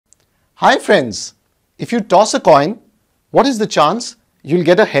Hi friends, if you toss a coin, what is the chance you'll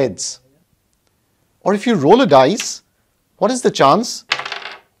get a heads? Or if you roll a dice, what is the chance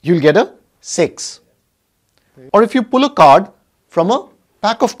you'll get a 6? Or if you pull a card from a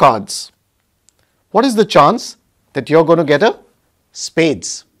pack of cards, what is the chance that you're going to get a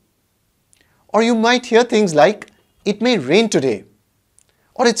spades? Or you might hear things like, it may rain today,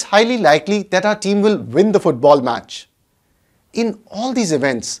 or it's highly likely that our team will win the football match. In all these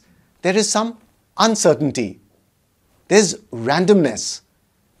events, there is some uncertainty. There's randomness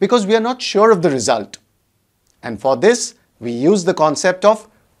because we are not sure of the result. And for this, we use the concept of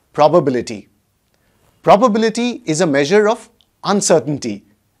probability. Probability is a measure of uncertainty,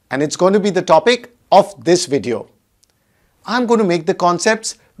 and it's going to be the topic of this video. I'm going to make the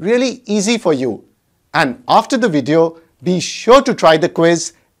concepts really easy for you. And after the video, be sure to try the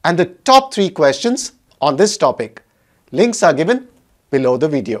quiz and the top 3 questions on this topic. Links are given below the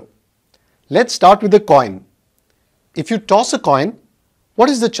video. Let's start with the coin. If you toss a coin, what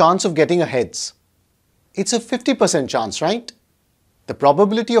is the chance of getting a heads? It's a 50% chance, right? The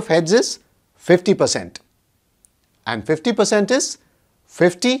probability of heads is 50%. And 50% is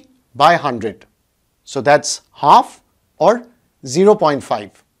 50 by 100. So that's half or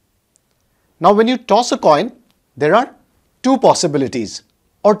 0.5. Now when you toss a coin, there are 2 possibilities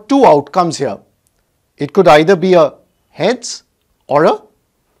or 2 outcomes here. It could either be a heads or a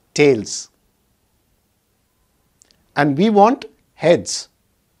tails. And we want heads.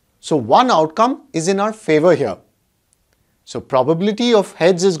 So one outcome is in our favor here. So probability of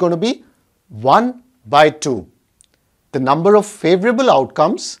heads is going to be 1 by 2. The number of favorable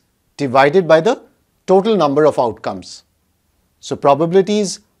outcomes divided by the total number of outcomes. So probability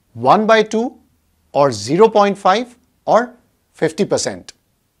is 1 by 2 or 0.5 or 50%.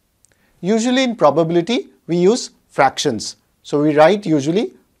 Usually in probability, we use fractions. So we write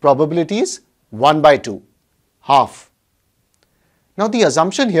usually probability is 1 by 2. Half. Now the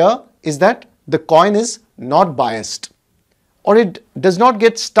assumption here is that the coin is not biased or it does not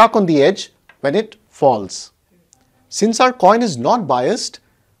get stuck on the edge when it falls. Since our coin is not biased,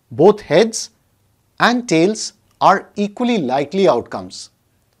 both heads and tails are equally likely outcomes.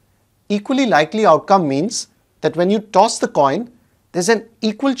 Equally likely outcome means that when you toss the coin, there's an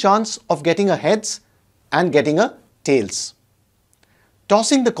equal chance of getting a heads and getting a tails.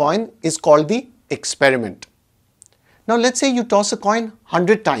 Tossing the coin is called the experiment. Now let's say you toss a coin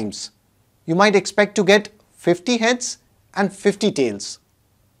 100 times. You might expect to get 50 heads and 50 tails.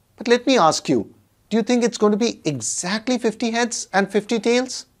 But let me ask you, do you think it's going to be exactly 50 heads and 50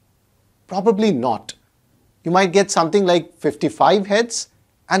 tails? Probably not. You might get something like 55 heads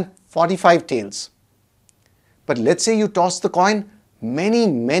and 45 tails. But let's say you toss the coin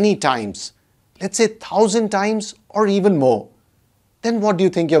many times. Let's say 1,000 times or even more. Then what do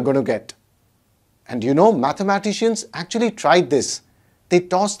you think you're going to get? And you know, mathematicians actually tried this. They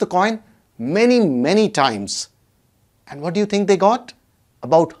tossed the coin many times. And what do you think they got?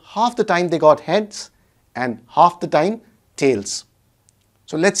 About half the time they got heads and half the time tails.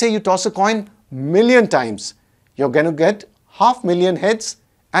 So let's say you toss a coin million times. You're going to get 500,000 heads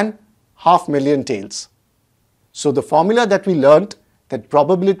and 500,000 tails. So the formula that we learned, that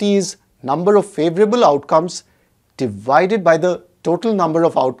probability is number of favorable outcomes divided by the total number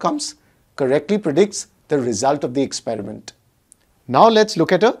of outcomes, correctly predicts the result of the experiment. Now let's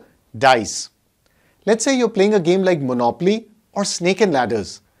look at a dice. Let's say you're playing a game like Monopoly or Snake and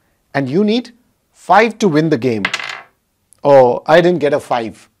Ladders and you need 5 to win the game. Oh, I didn't get a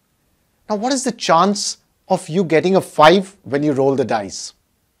 5. Now what is the chance of you getting a 5 when you roll the dice?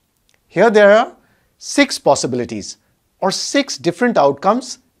 Here there are 6 possibilities or 6 different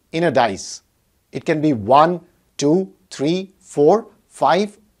outcomes in a dice. It can be 1, 2, 3, 4,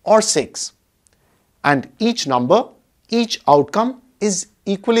 5 or 6. And each number, each outcome is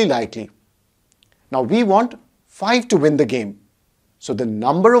equally likely. Now we want 5 to win the game. So the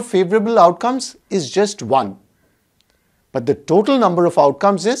number of favorable outcomes is just 1. But the total number of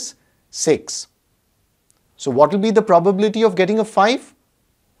outcomes is 6. So what will be the probability of getting a 5?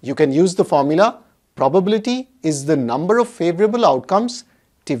 You can use the formula. Probability is the number of favorable outcomes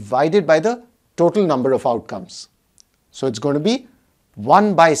divided by the total number of outcomes. So it's going to be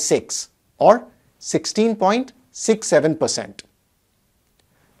 1 by 6 or 16.67%.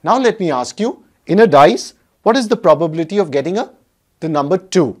 Now let me ask you, in a dice, what is the probability of getting the number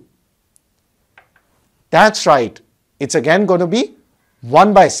 2? That's right. It's again going to be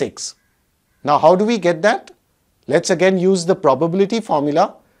 1 by 6. Now how do we get that? Let's again use the probability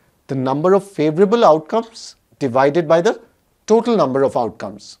formula. The number of favorable outcomes divided by the total number of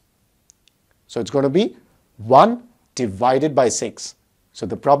outcomes. So it's going to be 1 divided by 6. So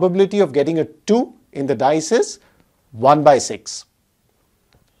the probability of getting a 2 in the dice is 1 by 6.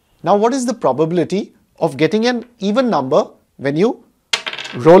 Now what is the probability of getting an even number when you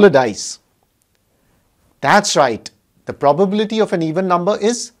roll a dice? That's right. The probability of an even number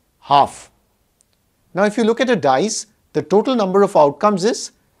is half. Now if you look at a dice, the total number of outcomes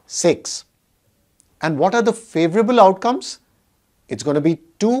is 6. And what are the favorable outcomes? It's going to be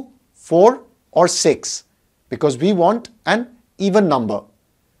 2, 4 or 6 because we want an even number.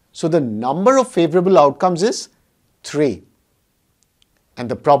 So the number of favorable outcomes is 3. And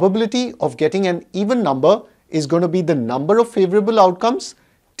the probability of getting an even number is going to be the number of favorable outcomes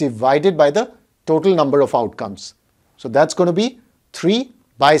divided by the total number of outcomes. So that's going to be 3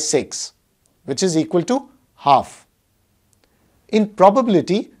 by 6, which is equal to half. In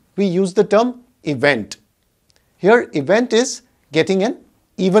probability, we use the term event. Here, event is getting an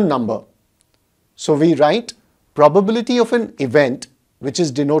even number. So we write probability of an event, which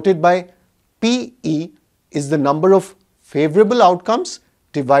is denoted by PE, is the number of favorable outcomes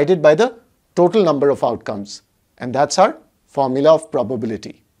divided by the total number of outcomes. And that's our formula of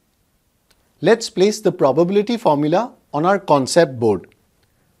probability. Let's place the probability formula on our concept board.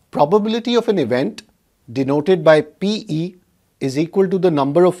 Probability of an event denoted by PE is equal to the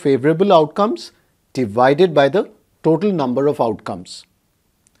number of favorable outcomes divided by the total number of outcomes.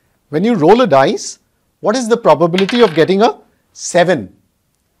 When you roll a dice, what is the probability of getting a 7?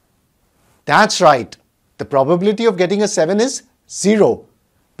 That's right. The probability of getting a 7 is 0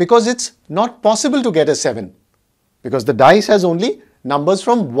 because it's not possible to get a 7 because the dice has only numbers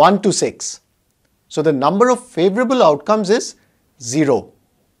from 1 to 6. So the number of favorable outcomes is 0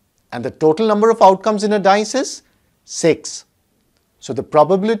 and the total number of outcomes in a dice is 6. So the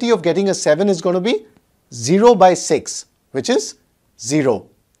probability of getting a 7 is going to be 0 by 6, which is 0.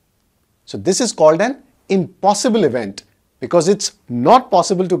 So this is called an impossible event because it's not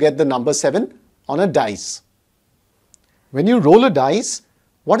possible to get the number 7 on a dice. When you roll a dice,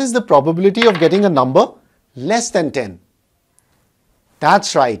 what is the probability of getting a number less than 10?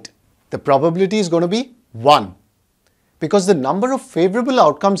 That's right. The probability is going to be 1 because the number of favorable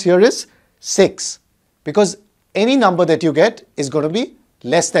outcomes here is 6 because any number that you get is going to be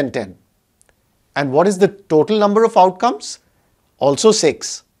less than 10. And what is the total number of outcomes? Also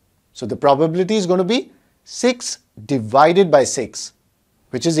 6. So the probability is going to be 6 divided by 6,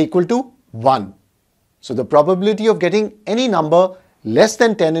 which is equal to 1. So the probability of getting any number less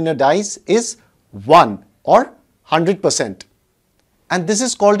than 10 in a dice is 1 or 100%. And this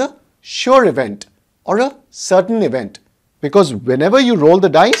is called a sure event or a certain event because whenever you roll the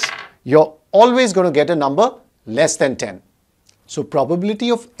dice, you're always going to get a number less than 10. So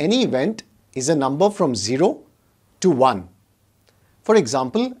probability of any event is a number from 0 to 1. For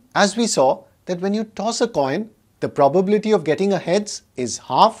example, as we saw that when you toss a coin, the probability of getting a heads is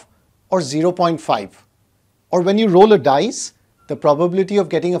half or 0.5. Or when you roll a dice, the probability of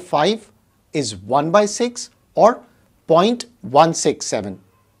getting a 5 is 1 by 6 or 0.167.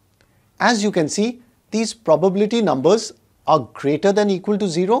 As you can see, these probability numbers are greater than equal to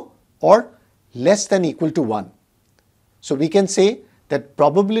 0 or less than equal to 1. So we can say that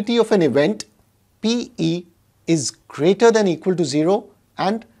probability of an event PE is greater than equal to 0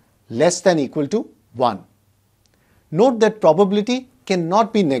 and less than equal to 1. Note that probability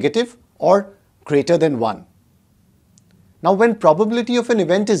cannot be negative or greater than 1. Now when probability of an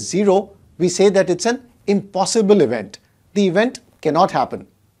event is 0, we say that it's an impossible event. The event cannot happen.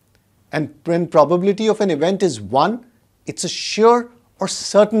 And when probability of an event is 1, it's a sure or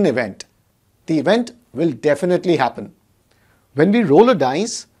certain event. The event will definitely happen. When we roll a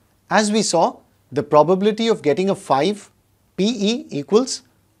dice, as we saw, the probability of getting a 5 PE equals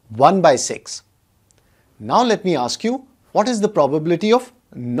 1 by 6. Now let me ask you, what is the probability of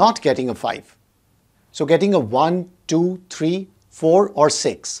not getting a 5? So getting a 1, 2, 3, 4 or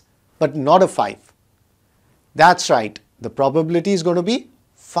 6, but not a 5. That's right, the probability is going to be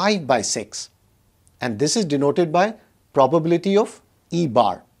 5 by 6. And this is denoted by probability of E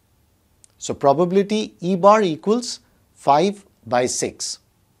bar. So probability E bar equals 5 by 6.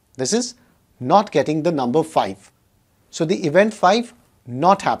 This is not getting the number 5. So the event 5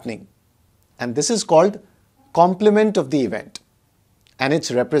 not happening. And this is called complement of the event. And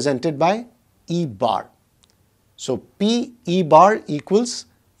it's represented by E bar. So P E bar equals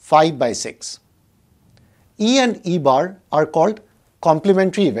 5 by 6. E and E bar are called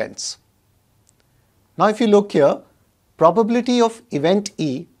complementary events. Now if you look here, probability of event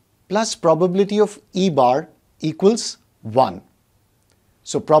E plus probability of E bar equals 1.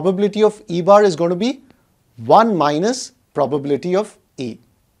 So probability of E bar is going to be 1 minus probability of E.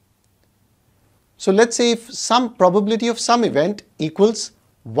 So let's say if some probability of some event equals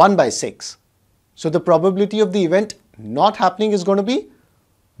 1 by 6. So the probability of the event not happening is going to be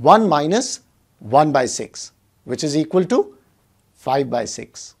 1 minus 1 by 6, which is equal to 5 by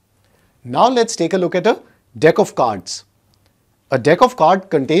 6. Now let's take a look at a deck of cards. A deck of cards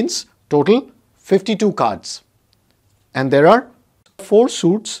contains total 52 cards. And there are 4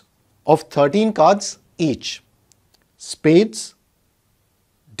 suits of 13 cards each. Spades,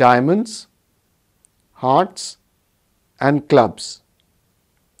 diamonds, hearts and clubs.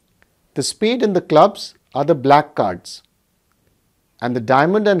 The spade and the clubs are the black cards and the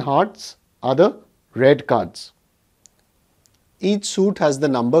diamond and hearts are the red cards. Each suit has the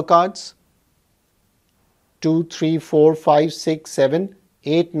number cards 2, 3, 4, 5, 6, 7,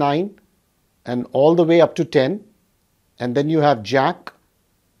 8, 9 and all the way up to 10, and then you have Jack,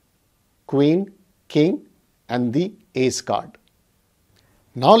 Queen, King and the Ace card.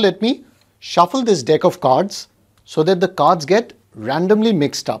 Now let me shuffle this deck of cards so that the cards get randomly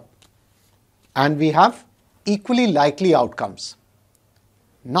mixed up and we have equally likely outcomes.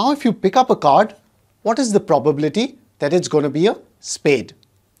 Now if you pick up a card, what is the probability that it's going to be a spade?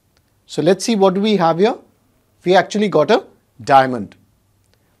 So let's see, what do we have here? We actually got a diamond.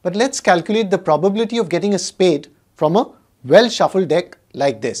 But let's calculate the probability of getting a spade from a well shuffled deck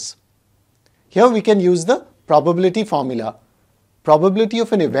like this. Here we can use the probability formula. Probability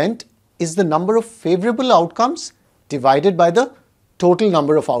of an event is the number of favorable outcomes divided by the total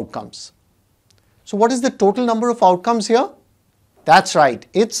number of outcomes. So what is the total number of outcomes here? That's right,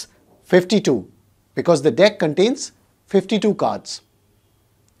 it's 52 because the deck contains 52 cards.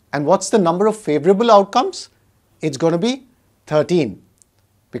 And what's the number of favorable outcomes? It's going to be 13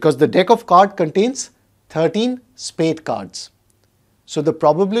 because the deck of cards contains 13 spade cards. So the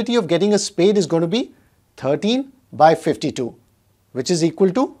probability of getting a spade is going to be 13 by 52, which is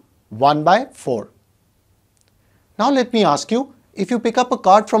equal to 1 by 4. Now let me ask you, if you pick up a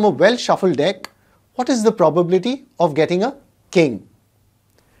card from a well shuffled deck, what is the probability of getting a king?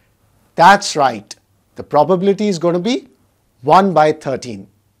 That's right, the probability is going to be 1 by 13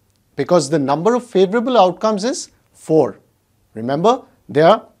 because the number of favorable outcomes is 4. Remember, there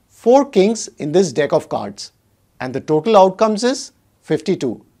are 4 kings in this deck of cards and the total outcomes is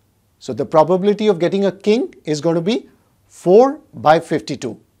 52. So the probability of getting a king is going to be 4 by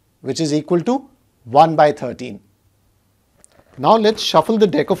 52, which is equal to 1 by 13. Now let's shuffle the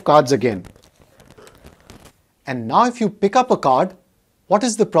deck of cards again. And now if you pick up a card, what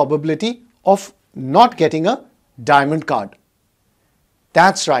is the probability of not getting a diamond card?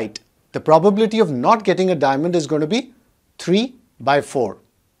 That's right, the probability of not getting a diamond is going to be 3 by 4.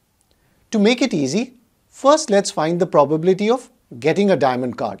 To make it easy, first let's find the probability of getting a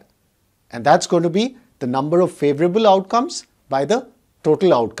diamond card. And that's going to be the number of favorable outcomes by the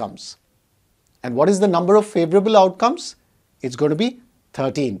total outcomes. And what is the number of favorable outcomes? It's going to be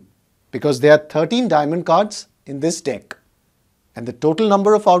 13 because there are 13 diamond cards in this deck. And the total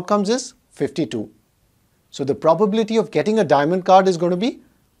number of outcomes is 52. So the probability of getting a diamond card is going to be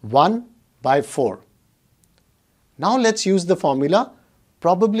 1 by 4. Now let's use the formula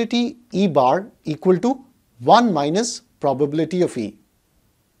probability E bar equal to 1 minus probability of E.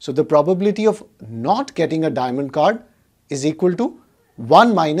 So the probability of not getting a diamond card is equal to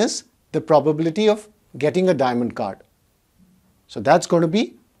 1 minus the probability of getting a diamond card. So that's going to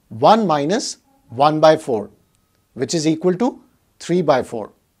be 1 minus 1 by 4, which is equal to 3 by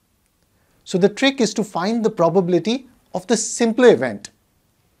 4. So the trick is to find the probability of the simpler event.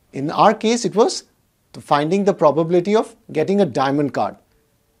 In our case, it was finding the probability of getting a diamond card.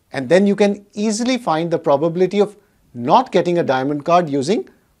 And then you can easily find the probability of not getting a diamond card using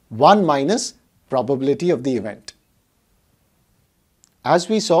 1 minus probability of the event. As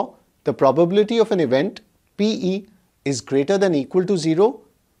we saw, the probability of an event PE is greater than equal to 0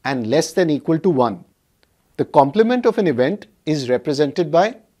 and less than equal to 1. The complement of an event is represented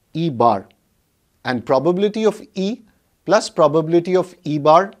by E bar, and probability of E plus probability of E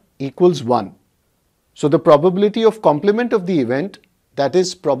bar equals 1. So the probability of complement of the event, that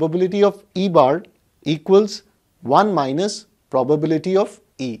is probability of E bar, equals 1 minus probability of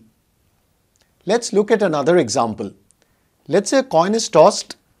E. Let's look at another example. Let's say a coin is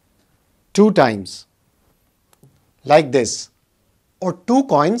tossed 2 times like this, or 2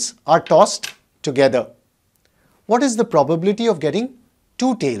 coins are tossed together. What is the probability of getting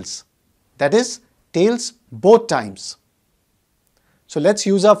 2 tails? That is, tails both times. So let's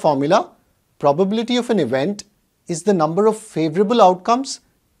use our formula. Probability of an event is the number of favorable outcomes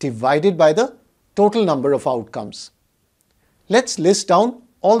divided by the total number of outcomes. Let's list down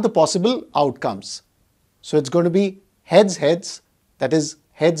all the possible outcomes. So it's going to be heads, heads, that is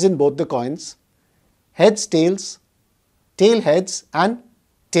heads in both the coins, heads, tails, tail heads and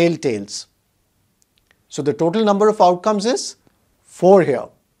tail tails. So the total number of outcomes is 4 here.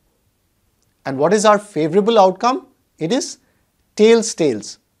 And what is our favorable outcome? It is tails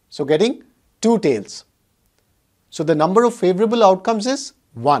tails. So getting 2 tails. So the number of favorable outcomes is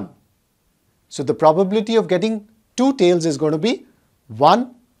 1. So the probability of getting 2 tails is going to be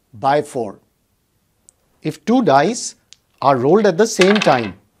 1 by 4. If 2 dice are rolled at the same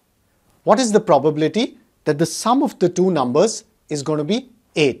time, what is the probability that the sum of the two numbers is going to be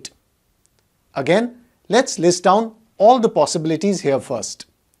 8? Again, let's list down all the possibilities here first.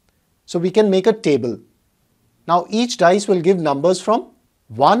 So we can make a table. Now each dice will give numbers from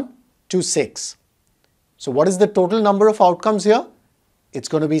 1 to 6. So what is the total number of outcomes here? It's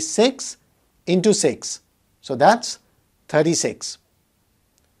going to be 6 into 6. So that's 36.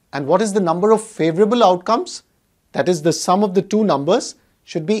 And what is the number of favorable outcomes? That is, the sum of the two numbers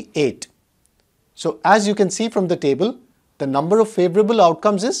should be 8. So as you can see from the table, the number of favorable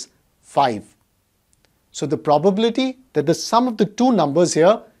outcomes is 5. So the probability that the sum of the two numbers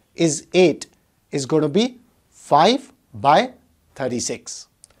here is 8 is going to be 5 by 36.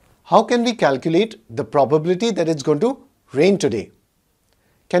 How can we calculate the probability that it's going to rain today?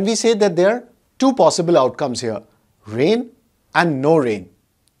 Can we say that there are two possible outcomes here, rain and no rain?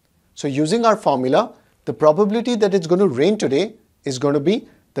 So using our formula, the probability that it's going to rain today is going to be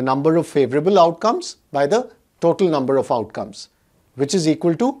the number of favorable outcomes by the total number of outcomes, which is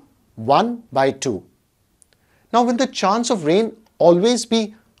equal to 1 by 2. Now, will the chance of rain always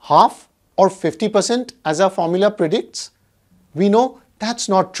be half or 50% as our formula predicts? We know that's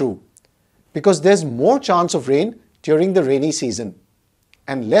not true, because there's more chance of rain during the rainy season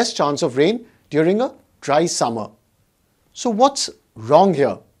and less chance of rain during a dry summer. So what's wrong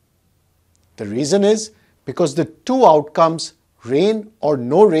here? The reason is because the two outcomes, rain or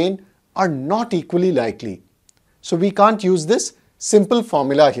no rain, are not equally likely. So we can't use this simple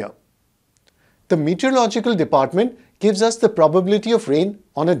formula here. The meteorological department gives us the probability of rain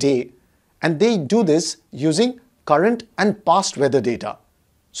on a day, and they do this using current and past weather data.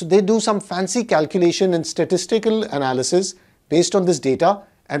 So they do some fancy calculation and statistical analysis based on this data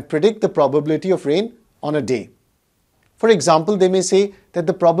and predict the probability of rain on a day. For example, they may say that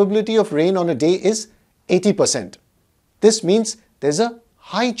the probability of rain on a day is 80%. This means there's a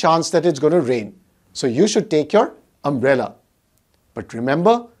high chance that it's going to rain. So you should take your umbrella. But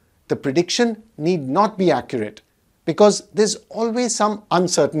remember, the prediction need not be accurate because there's always some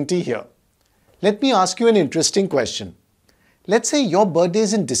uncertainty here. Let me ask you an interesting question. Let's say your birthday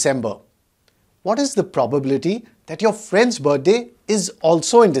is in December. What is the probability that your friend's birthday is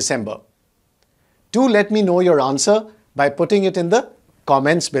also in December? Do let me know your answer by putting it in the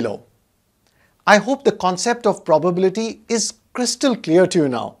comments below. I hope the concept of probability is crystal clear to you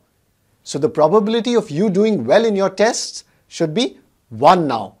now. So the probability of you doing well in your tests should be 1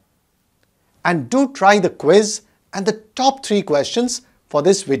 now. And do try the quiz and the top 3 questions for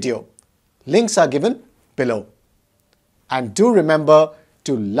this video. Links are given below. And do remember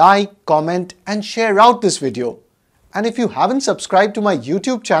to like, comment and share out this video. And if you haven't subscribed to my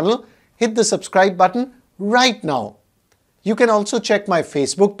YouTube channel, hit the subscribe button right now. You can also check my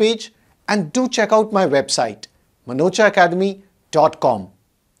Facebook page and do check out my website, manochaacademy.com.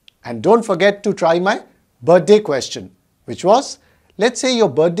 And don't forget to try my birthday question, which was, let's say your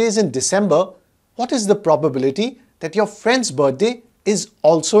birthday is in December, what is the probability that your friend's birthday is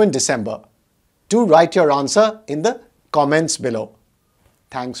also in December? Do write your answer in the comments below.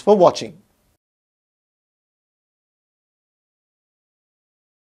 Thanks for watching.